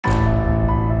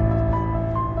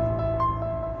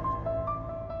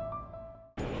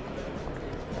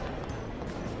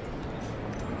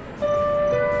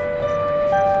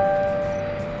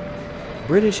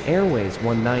British Airways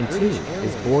 192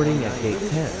 is boarding at gate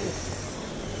 10.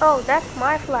 Oh, that's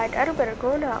my flight. I'd better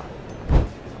go now.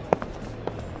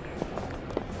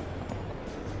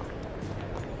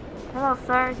 Hello,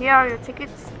 sir. Here are your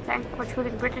tickets. Thanks for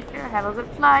choosing British Air. Have a good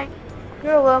flight.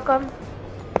 You're welcome.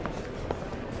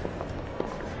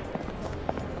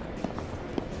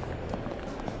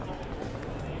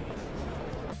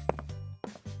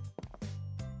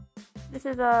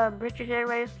 This is a British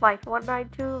Airways Flight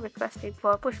 192 requesting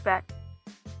for pushback.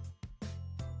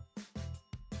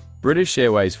 British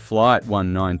Airways Flight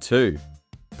 192.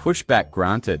 Pushback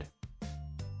granted.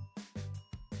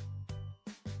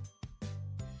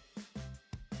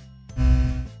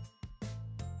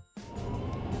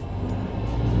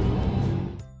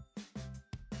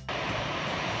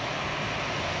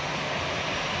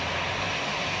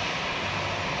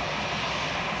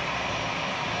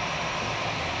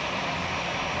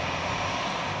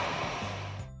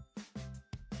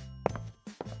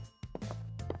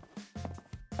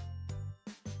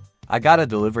 I gotta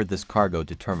deliver this cargo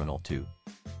to Terminal 2.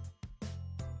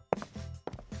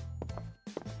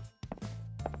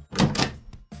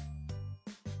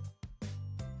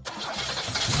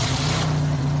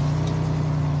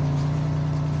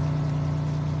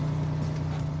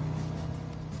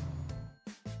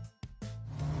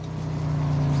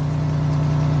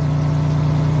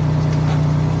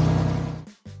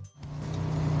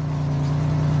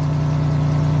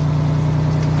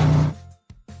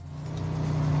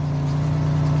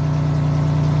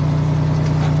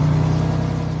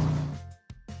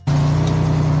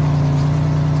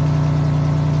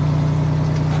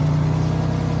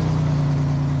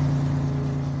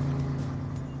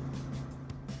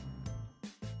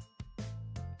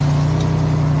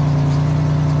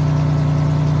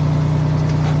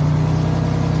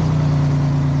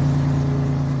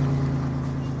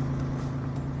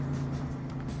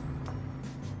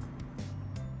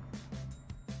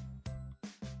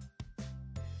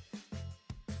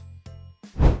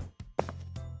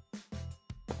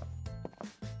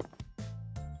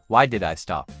 Why did I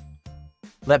stop?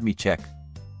 Let me check.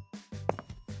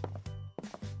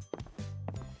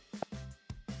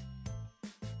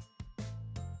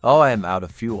 Oh, I am out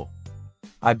of fuel.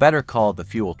 I better call the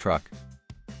fuel truck.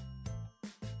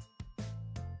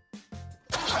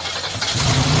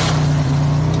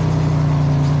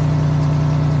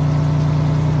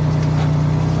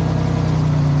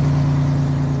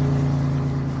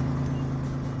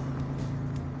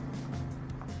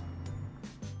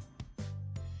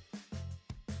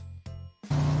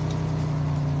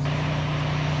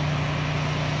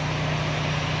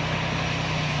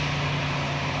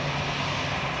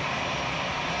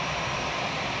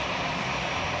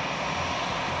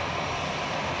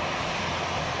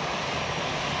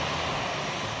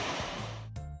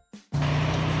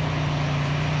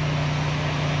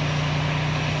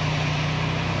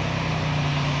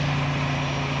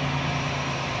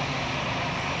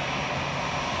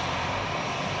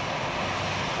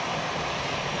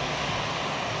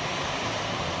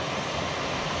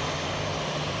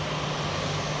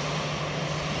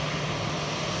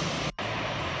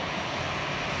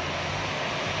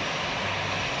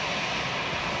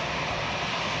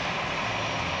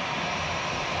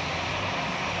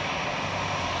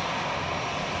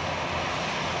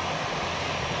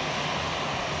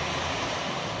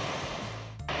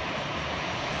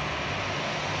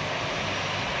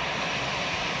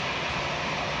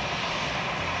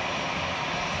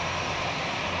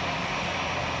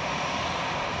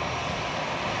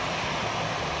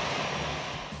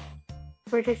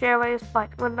 British Airways Flight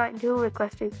 192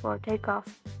 requesting for takeoff.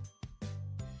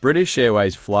 British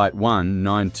Airways Flight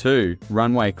 192,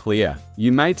 runway clear.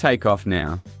 You may take off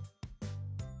now.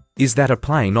 Is that a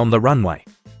plane on the runway?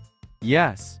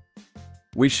 Yes.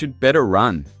 We should better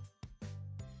run.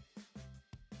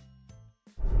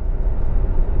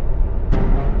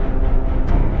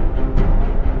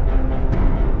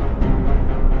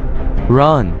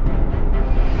 Run!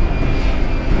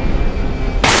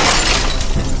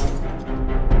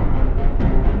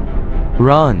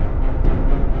 Run!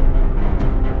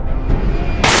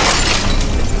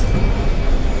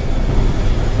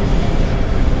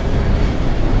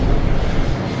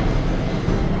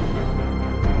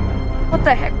 What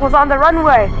the heck was on the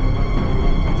runway?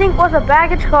 I think it was a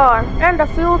baggage car and a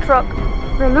fuel truck.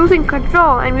 We're losing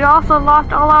control and we also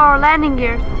lost all our landing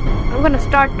gears. I'm gonna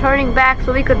start turning back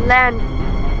so we could land.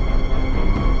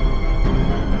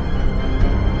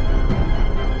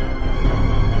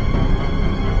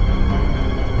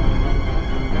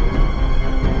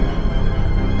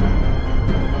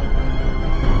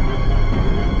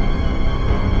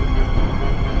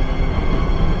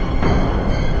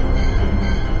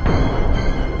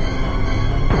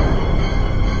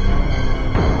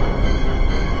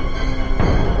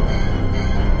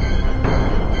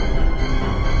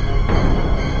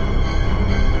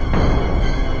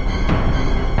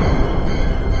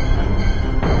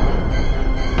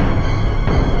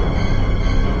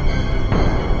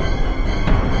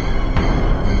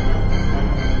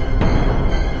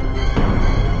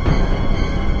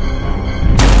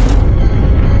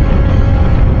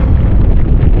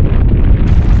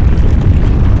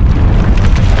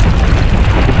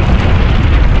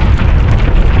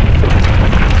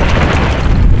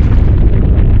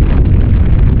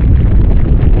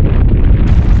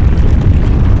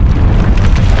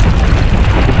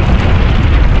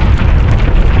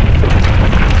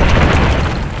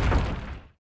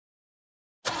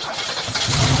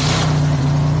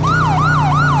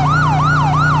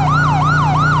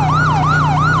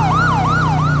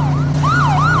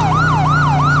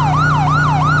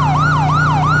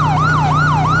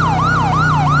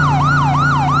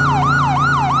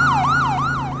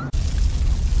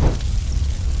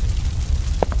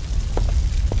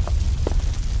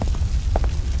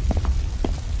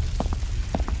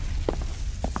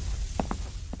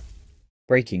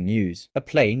 Breaking news. A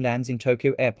plane lands in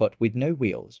Tokyo airport with no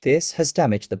wheels. This has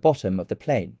damaged the bottom of the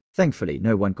plane. Thankfully,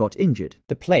 no one got injured.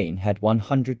 The plane had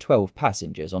 112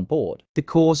 passengers on board. The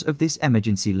cause of this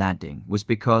emergency landing was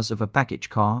because of a baggage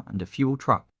car and a fuel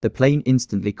truck. The plane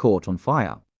instantly caught on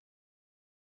fire.